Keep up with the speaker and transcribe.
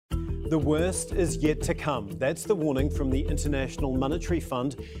The worst is yet to come. That's the warning from the International Monetary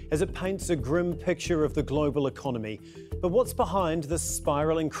Fund as it paints a grim picture of the global economy. But what's behind this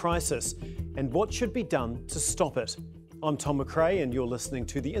spiralling crisis and what should be done to stop it? I'm Tom Mcrae and you're listening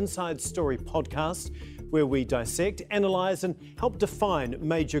to the Inside Story podcast, where we dissect, analyse and help define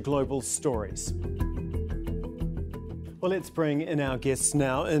major global stories. Well, let's bring in our guests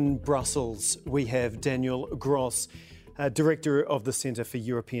now. In Brussels, we have Daniel Gros, Director of the Centre for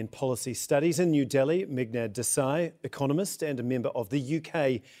European Policy Studies. In New Delhi, Meghnad Desai, economist and a member of the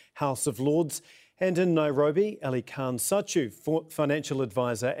UK House of Lords. And in Nairobi, Aly-Khan Satchu, financial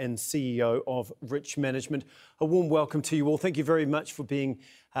advisor and CEO of Rich Management. A warm welcome to you all. Thank you very much for being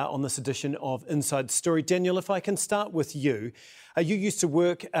on this edition of Inside Story. Daniel, if I can start with you. You used to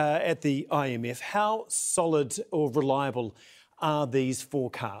work at the IMF. How solid or reliable are these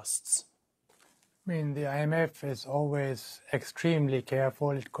forecasts? I mean, the IMF is always extremely careful.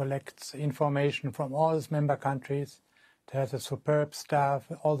 It collects information from all its member countries. It has a superb staff,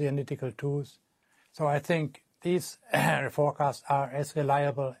 all the analytical tools. So I think these forecasts are as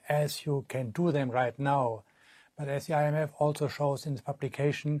reliable as you can do them right now. But as the IMF also shows in its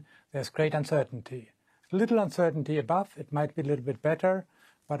publication, there's great uncertainty. Little uncertainty above, it might be a little bit better,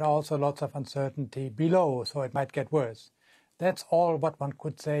 but also lots of uncertainty below, so it might get worse. That's all what one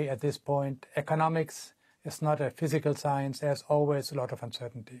could say at this point. Economics is not a physical science. There's always a lot of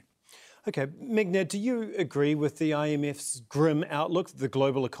uncertainty. OK, Meghnad, do you agree with the IMF's grim outlook that the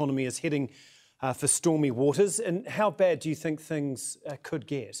global economy is heading for stormy waters? And how bad do you think things could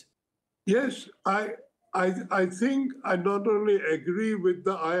get? Yes, I think I not only agree with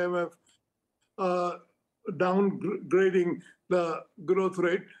the IMF downgrading the growth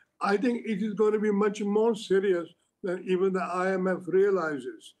rate, I think it is going to be much more serious than even the IMF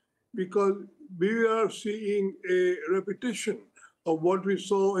realizes, because we are seeing a repetition of what we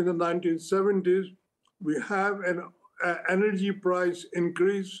saw in the 1970s. We have an energy price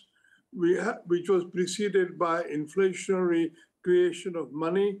increase, which was preceded by inflationary creation of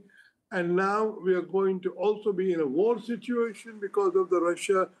money. And now we are going to also be in a war situation because of the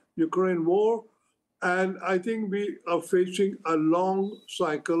Russia-Ukraine war. And I think we are facing a long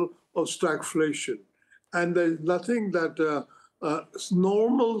cycle of stagflation. And there's nothing that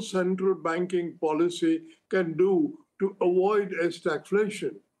normal central banking policy can do to avoid a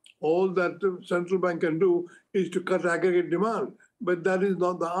stagflation. All that the central bank can do is to cut aggregate demand, but that is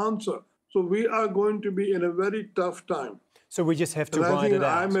not the answer. So we are going to be in a very tough time. So we just have to ride it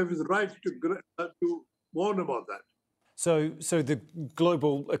out. I think the IMF is right to warn about that. So the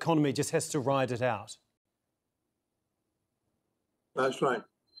global economy just has to ride it out. That's right.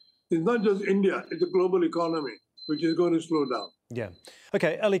 It's not just India, it's a global economy, which is going to slow down. Yeah.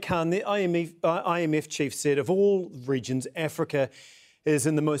 OK, Aly-Khan, the IMF chief said of all regions, Africa is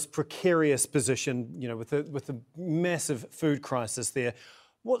in the most precarious position, with the massive food crisis there.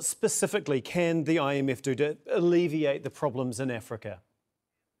 What specifically can the IMF do to alleviate the problems in Africa?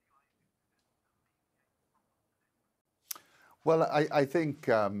 Well, I think,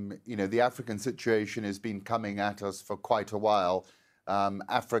 the African situation has been coming at us for quite a while.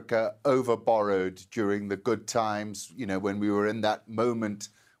 Africa overborrowed during the good times, when we were in that moment,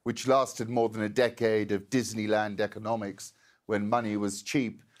 which lasted more than a decade of Disneyland economics, when money was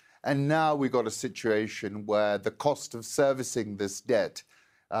cheap. And now we've got a situation where the cost of servicing this debt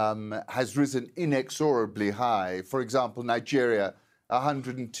has risen inexorably high. For example, Nigeria,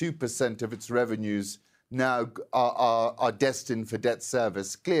 102% of its revenues now are destined for debt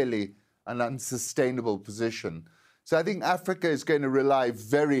service, clearly an unsustainable position. So I think Africa is going to rely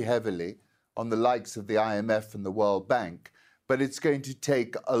very heavily on the likes of the IMF and the World Bank, but it's going to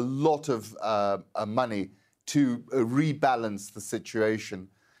take a lot of money to rebalance the situation.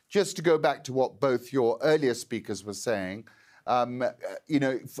 Just to go back to what both your earlier speakers were saying,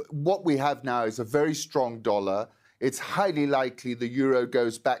 what we have now is a very strong dollar. It's highly likely the euro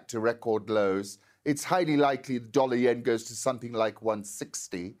goes back to record lows. It's highly likely the dollar yen goes to something like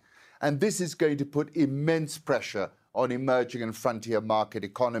 160. And this is going to put immense pressure on emerging and frontier market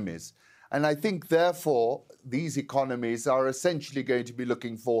economies. And I think, therefore, these economies are essentially going to be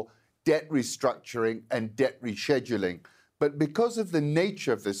looking for debt restructuring and debt rescheduling. But because of the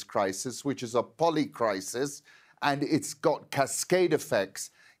nature of this crisis, which is a poly-crisis, and it's got cascade effects,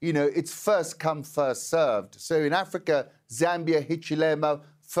 it's first come, first served. So in Africa, Zambia, Hichilema,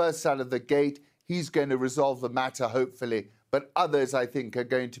 first out of the gate, he's going to resolve the matter, hopefully. But others, I think, are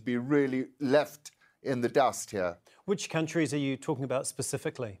going to be really left in the dust here. Which countries are you talking about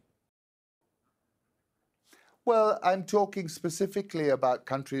specifically? Well, I'm talking specifically about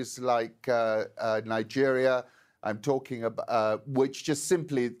countries like Nigeria, I'm talking about which just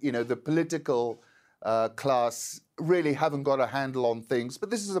simply, the political class really haven't got a handle on things. But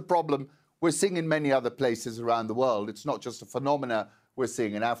this is a problem we're seeing in many other places around the world. It's not just a phenomena we're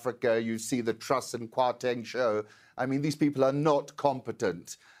seeing in Africa. You see the Truss and Kwarteng show. I mean, these people are not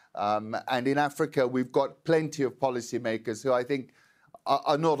competent. And in Africa, we've got plenty of policymakers who I think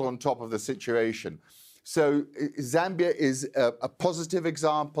are not on top of the situation. So Zambia is a positive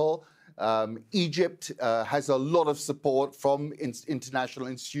example. Egypt has a lot of support from international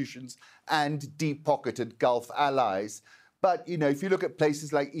institutions and deep-pocketed Gulf allies. But, if you look at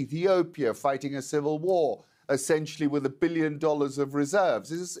places like Ethiopia fighting a civil war, essentially with $1 billion of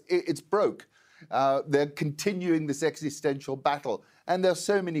reserves, it's broke. They're continuing this existential battle. And there are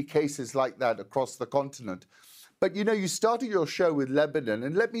so many cases like that across the continent. But, you started your show with Lebanon.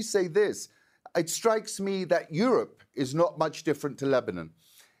 And let me say this. It strikes me that Europe is not much different to Lebanon.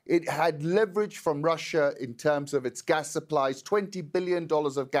 It had leverage from Russia in terms of its gas supplies, $20 billion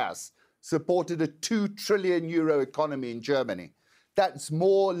of gas, supported a €2 trillion economy in Germany. That's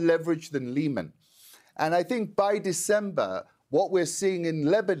more leverage than Lehman. And I think by December, what we're seeing in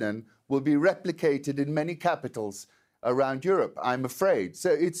Lebanon will be replicated in many capitals around Europe, I'm afraid. So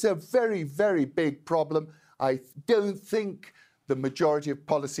it's a very, very big problem. I don't think the majority of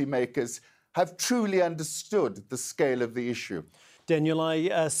policymakers have truly understood the scale of the issue. Daniel,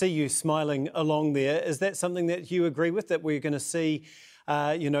 I see you smiling along there. Is that something that you agree with, that we're going to see,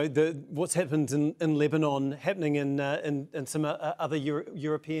 what's happened in Lebanon happening in some other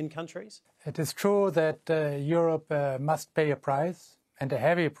European countries? It is true that Europe must pay a price, and a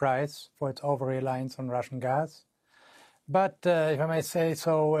heavy price, for its over-reliance on Russian gas. But if I may say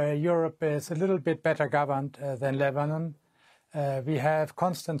so, Europe is a little bit better governed than Lebanon. We have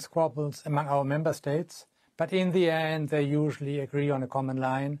constant squabbles among our member states, but in the end, they usually agree on a common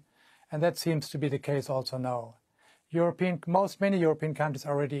line, and that seems to be the case also now. Many European countries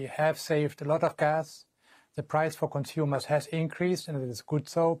already have saved a lot of gas. The price for consumers has increased, and it is good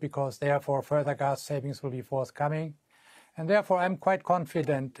so, because therefore further gas savings will be forthcoming. And therefore, I'm quite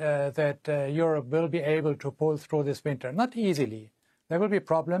confident that Europe will be able to pull through this winter. Not easily. There will be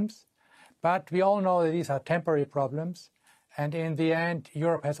problems, but we all know that these are temporary problems. And in the end,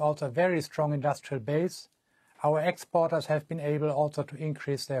 Europe has also a very strong industrial base. Our exporters have been able also to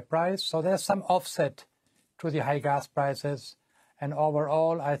increase their price. So there's some offset to the high gas prices. And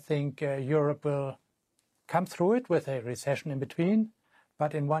overall, I think Europe will come through it with a recession in between.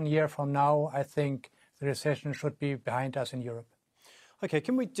 But in 1 year from now, I think the recession should be behind us in Europe. OK,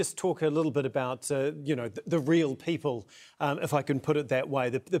 can we just talk a little bit about, the real people, if I can put it that way,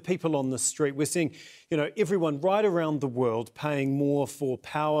 the people on the street. We're seeing, everyone right around the world paying more for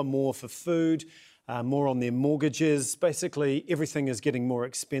power, more for food, more on their mortgages. Basically, everything is getting more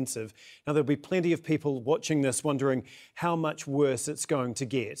expensive. Now, there'll be plenty of people watching this wondering how much worse it's going to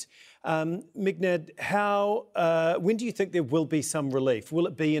get. Meghnad, when do you think there will be some relief? Will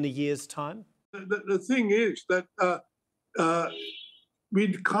it be in a year's time? The thing is that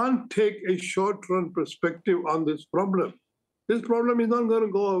we can't take a short-run perspective on this problem. This problem is not going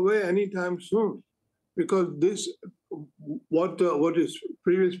to go away anytime soon, because what is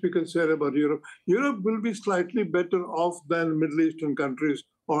previous speaker said about Europe, Europe will be slightly better off than Middle Eastern countries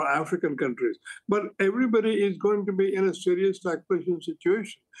or African countries. But everybody is going to be in a serious stagflation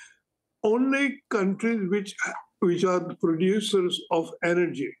situation. Only countries which are the producers of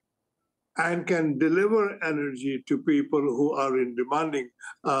energy and can deliver energy to people who are in demanding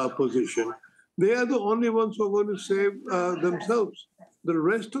position, they are the only ones who are going to save themselves. The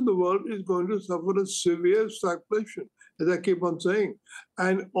rest of the world is going to suffer a severe stagflation, as I keep on saying.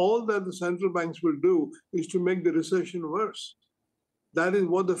 And all that the central banks will do is to make the recession worse. That is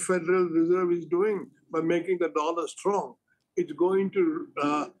what the Federal Reserve is doing by making the dollar strong. It's going to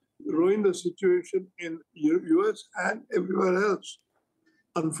ruin the situation in US and everywhere else.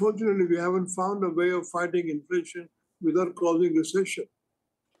 Unfortunately, we haven't found a way of fighting inflation without causing recession.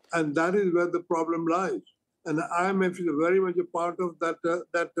 And that is where the problem lies. And the IMF is very much a part of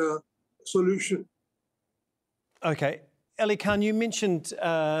that solution. OK. Aly-Khan, you mentioned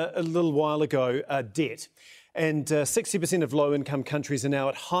a little while ago debt. And 60% of low-income countries are now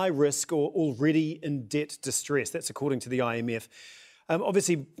at high risk or already in debt distress. That's according to the IMF.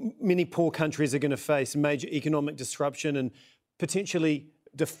 Obviously, many poor countries are going to face major economic disruption and potentially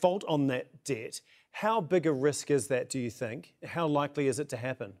default on that debt. How big a risk is that, do you think? How likely is it to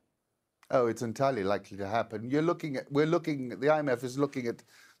happen? Oh, it's entirely likely to happen. The IMF is looking at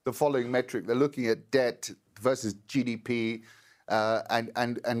the following metric. They're looking at debt versus GDP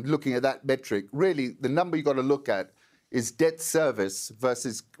and looking at that metric. Really, the number you've got to look at is debt service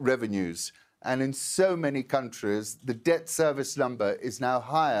versus revenues. And in so many countries, the debt service number is now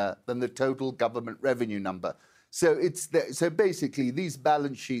higher than the total government revenue number. So so basically, these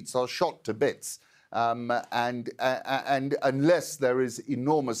balance sheets are shot to bits. And unless there is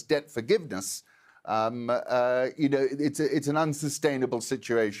enormous debt forgiveness, it's an unsustainable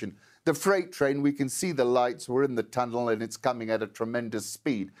situation. The freight train, we can see the lights. We're in the tunnel, and it's coming at a tremendous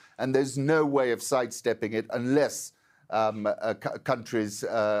speed. And there's no way of sidestepping it unless countries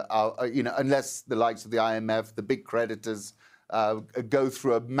unless the likes of the IMF, the big creditors, go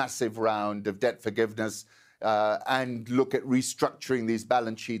through a massive round of debt forgiveness. And look at restructuring these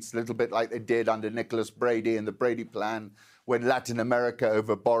balance sheets a little bit like they did under Nicholas Brady and the Brady Plan when Latin America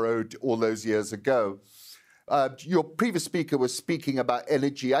overborrowed all those years ago. Your previous speaker was speaking about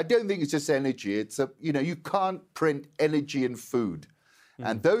energy. I don't think it's just energy. It's you can't print energy and food.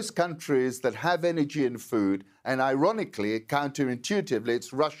 And those countries that have energy and food, and ironically, counterintuitively,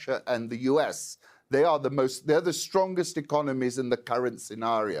 it's Russia and the US. They're the strongest economies in the current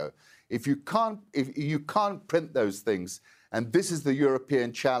scenario. If you can't print those things, and this is the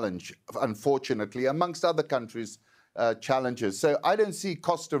European challenge, unfortunately, amongst other countries' challenges. So I don't see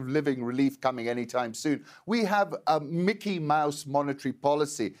cost of living relief coming anytime soon. We have a Mickey Mouse monetary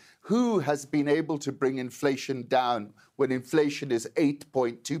policy. Who has been able to bring inflation down when inflation is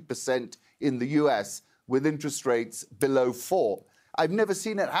 8.2% in the US with interest rates below 4%? I've never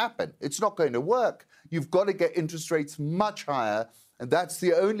seen it happen. It's not going to work. You've got to get interest rates much higher. And that's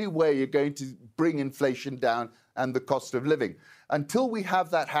the only way you're going to bring inflation down and the cost of living. Until we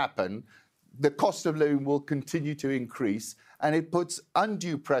have that happen, the cost of living will continue to increase, and it puts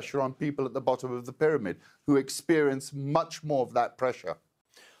undue pressure on people at the bottom of the pyramid who experience much more of that pressure.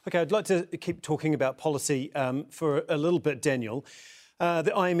 OK, I'd like to keep talking about policy for a little bit, Daniel.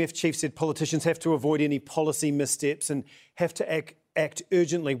 The IMF chief said politicians have to avoid any policy missteps and have to act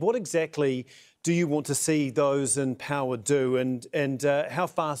urgently. What exactly do you want to see those in power do, and how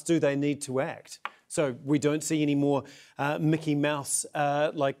fast do they need to act? So we don't see any more Mickey Mouse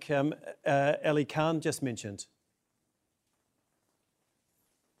like Aly-Khan just mentioned.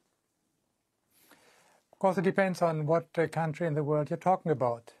 Of course, it depends on what country in the world you're talking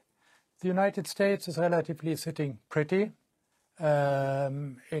about. The United States is relatively sitting pretty.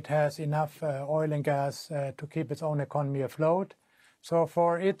 It has enough oil and gas to keep its own economy afloat. So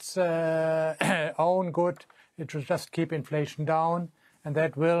for its own good, it will just keep inflation down, and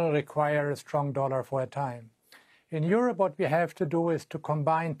that will require a strong dollar for a time. In Europe, what we have to do is to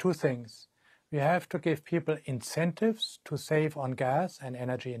combine two things. We have to give people incentives to save on gas and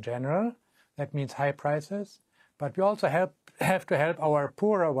energy in general. That means high prices. But we also have to help our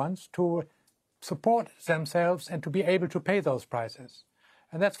poorer ones to support themselves and to be able to pay those prices.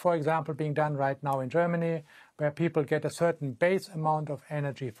 And that's, for example, being done right now in Germany, where people get a certain base amount of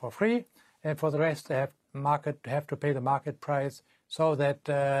energy for free, and for the rest they have to pay the market price so that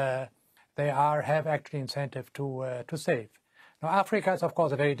they have actually incentive to save. Now, Africa is, of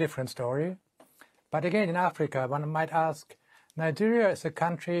course, a very different story. But again, in Africa, one might ask, Nigeria is a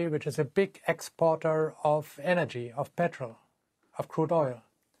country which is a big exporter of energy, of petrol, of crude oil.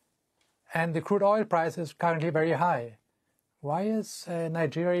 And the crude oil price is currently very high. Why is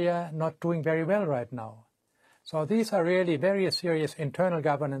Nigeria not doing very well right now? So these are really very serious internal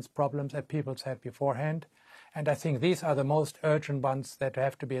governance problems that people have beforehand. And I think these are the most urgent ones that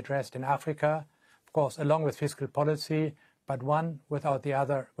have to be addressed in Africa, of course, along with fiscal policy, but one without the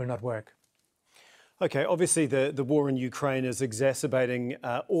other will not work. OK, obviously the war in Ukraine is exacerbating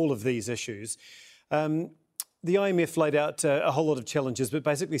all of these issues. The IMF laid out a whole lot of challenges, but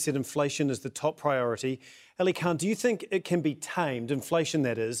basically said inflation is the top priority. Aly-Khan, do you think it can be tamed, inflation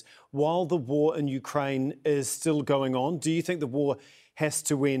that is, while the war in Ukraine is still going on? Do you think the war has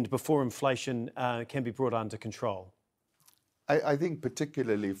to end before inflation can be brought under control? I think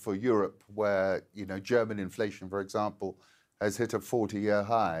particularly for Europe, where German inflation, for example, has hit a 40-year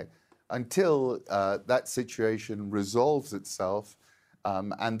high, until that situation resolves itself,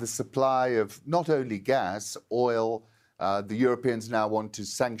 and the supply of not only gas, oil, the Europeans now want to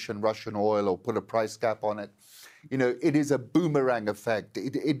sanction Russian oil or put a price cap on it. It is a boomerang effect.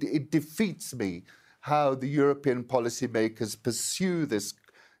 It defeats me how the European policymakers pursue this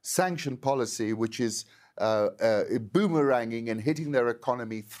sanction policy, which is boomeranging and hitting their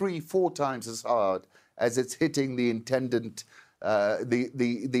economy 3-4 times as hard as it's hitting the intended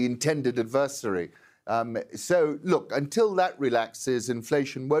adversary. So, look, until that relaxes,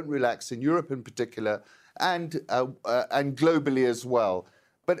 inflation won't relax in Europe in particular, and globally as well.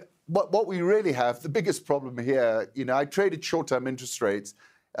 But what we really have, the biggest problem here, I traded short-term interest rates.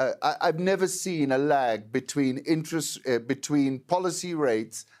 I've never seen a lag between policy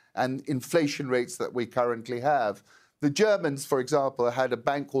rates and inflation rates that we currently have. The Germans, for example, had a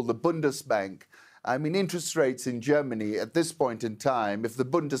bank called the Bundesbank. I mean, interest rates in Germany at this point in time, if the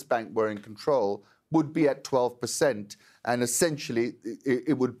Bundesbank were in control, would be at 12%. And essentially,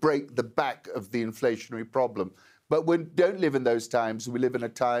 it would break the back of the inflationary problem. But we don't live in those times. We live in a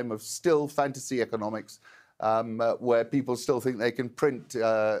time of still fantasy economics, where people still think they can print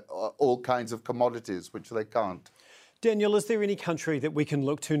all kinds of commodities, which they can't. Daniel, is there any country that we can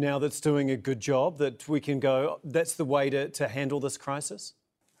look to now that's doing a good job, that we can go, that's the way to handle this crisis?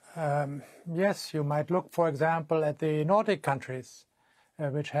 Yes, you might look, for example, at the Nordic countries,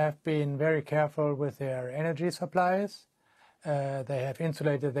 which have been very careful with their energy supplies. They have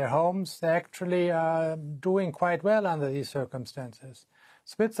insulated their homes. They actually are doing quite well under these circumstances.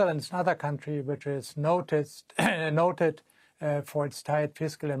 Switzerland is another country which is noted for its tight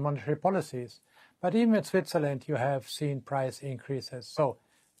fiscal and monetary policies. But even in Switzerland, you have seen price increases. So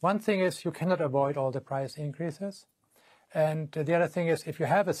one thing is you cannot avoid all the price increases. And the other thing is if you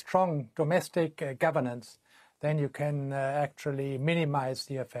have a strong domestic governance, then you can actually minimize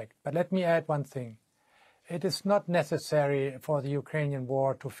the effect. But let me add one thing. It is not necessary for the Ukrainian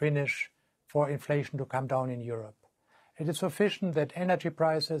war to finish for inflation to come down in Europe. It is sufficient that energy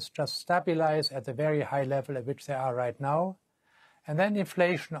prices just stabilize at the very high level at which they are right now. And then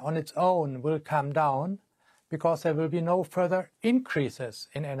inflation on its own will come down because there will be no further increases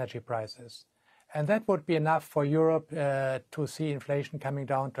in energy prices. And that would be enough for Europe to see inflation coming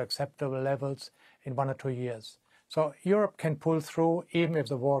down to acceptable levels in 1 or 2 years. So Europe can pull through even if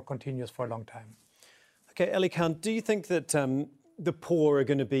the war continues for a long time. Okay, Aly-Khan, do you think that the poor are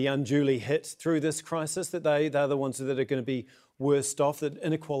going to be unduly hit through this crisis, that they're the ones that are going to be worst off, that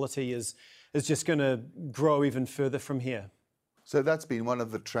inequality is just going to grow even further from here? So that's been one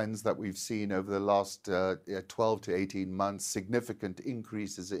of the trends that we've seen over the last 12 to 18 months, significant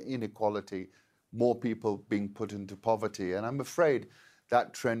increases in inequality, more people being put into poverty. And I'm afraid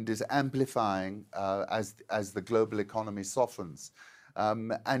that trend is amplifying as the global economy softens.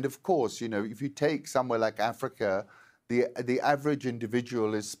 And of course, you know, if you take somewhere like Africa, the average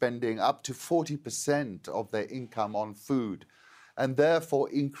individual is spending up to 40% of their income on food. And therefore,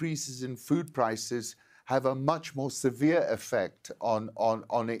 increases in food prices have a much more severe effect on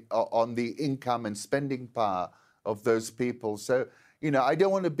the income and spending power of those people. So, you know, I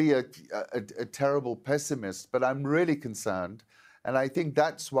don't want to be a terrible pessimist, but I'm really concerned. And I think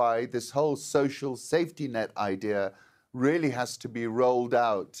that's why this whole social safety net idea really has to be rolled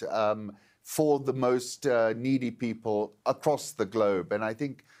out for the most needy people across the globe. And I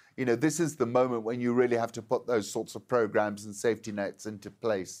think, you know, this is the moment when you really have to put those sorts of programs and safety nets into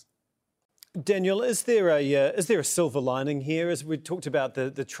place. Daniel, is there a silver lining here? As we talked about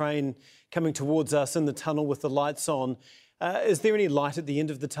the train coming towards us in the tunnel with the lights on, is there any light at the end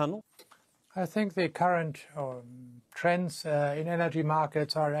of the tunnel? I think the current trends in energy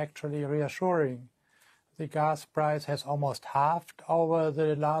markets are actually reassuring. The gas price has almost halved over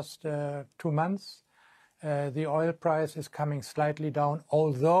the last 2 months. The oil price is coming slightly down,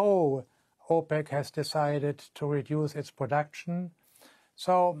 although OPEC has decided to reduce its production.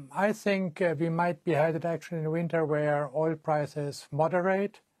 So I think we might be headed actually in a winter where oil prices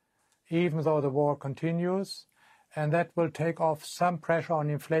moderate, even though the war continues. And that will take off some pressure on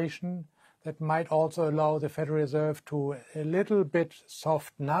inflation. That might also allow the Federal Reserve to a little bit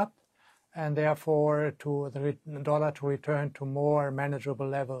soften up, and therefore to the dollar to return to more manageable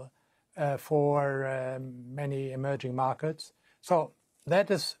level for many emerging markets. So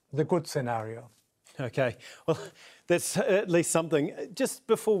that is the good scenario. Okay, well, that's at least something. Just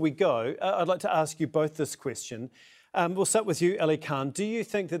before we go, I'd like to ask you both this question. We'll start with you, Aly-Khan. Do you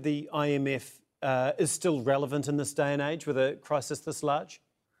think that the IMF is still relevant in this day and age with a crisis this large?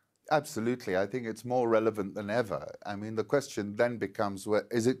 Absolutely. I think it's more relevant than ever. I mean, the question then becomes,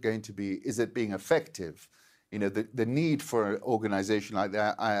 is it being effective? You know, the need for an organization like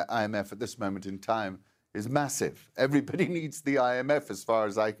the IMF at this moment in time is massive. Everybody needs the IMF as far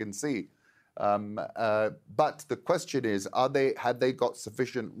as I can see. But the question is, have they got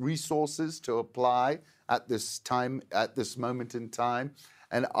sufficient resources to apply at this time, at this moment in time?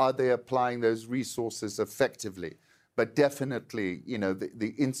 And are they applying those resources effectively? But definitely, you know,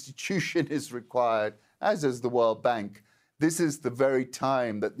 the institution is required, as is the World Bank. This is the very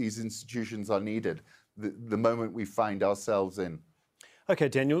time that these institutions are needed, the moment we find ourselves in. Okay,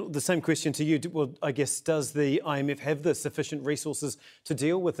 Daniel, the same question to you. Well, I guess, does the IMF have the sufficient resources to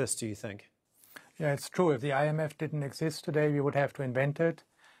deal with this, do you think? Yeah, it's true. If the IMF didn't exist today, we would have to invent it.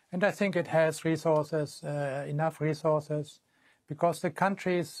 And I think it has resources, enough resources, because the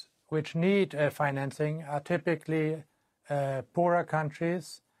countries which need financing are typically poorer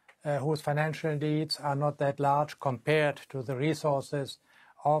countries whose financial needs are not that large compared to the resources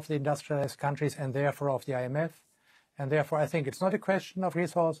of the industrialized countries and therefore of the IMF. And therefore, I think it's not a question of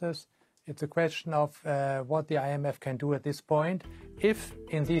resources. It's a question of what the IMF can do at this point if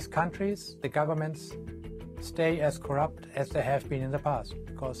in these countries the governments stay as corrupt as they have been in the past,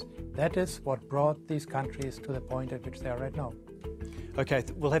 because that is what brought these countries to the point at which they are right now. Okay,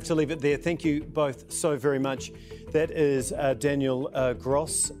 we'll have to leave it there. Thank you both so very much. That is Daniel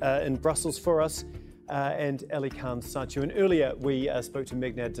Gros in Brussels for us and Aly-Khan Satchu. And earlier we spoke to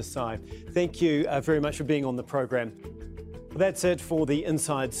Meghnad Desai. Thank you very much for being on the program. That's it for the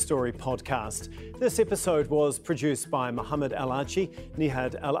Inside Story podcast. This episode was produced by Mohammed Al-Archi,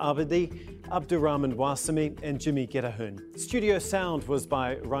 Nihad Al-Abadi, Abdurrahman Wasami and Jimmy Gedahun. Studio sound was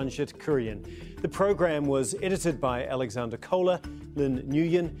by Ranjit Kurian. The program was edited by Alexander Kohler, Lynn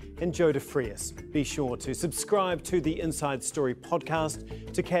Nguyen and Joe DeFrias. Be sure to subscribe to the Inside Story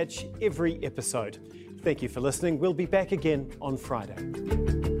podcast to catch every episode. Thank you for listening. We'll be back again on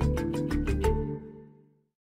Friday.